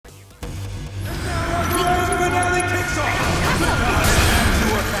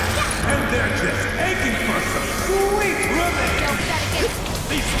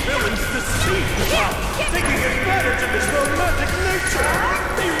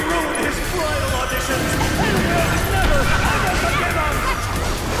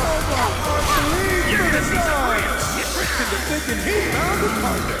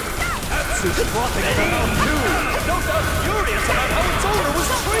frothing at the mouth too, no doubt furious about how its owner was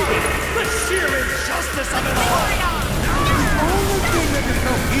treated. The sheer injustice of it all. The only thing that can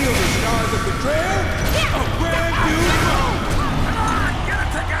help heal the scars of betrayal? A brand new phone! Come on, get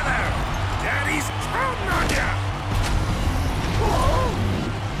it together! Daddy's counting on ya!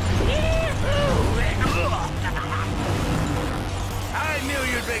 I knew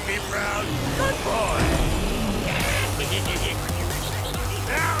you'd make me proud. Good boy.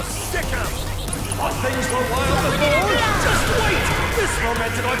 Now stick 'em! Thought things were wild before? Just wait! This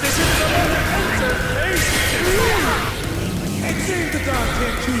romantic audition is about to entertain you! It seems the Don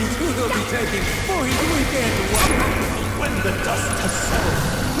can't choose who he'll be taking for his weekend walk. When the dust has settled,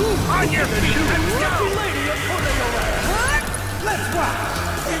 who On your the feet, new let's go! lucky lady of Cornelia? What? Let's watch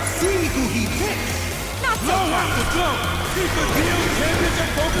and see who he picks. Not so Blow out fast. the drum. Keep the Guild Championship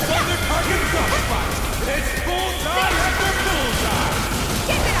focus on their target gunfight. It's bullseye after bullseye.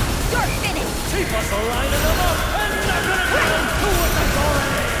 Keep it up. You're finished. Tifa's lining them up, and now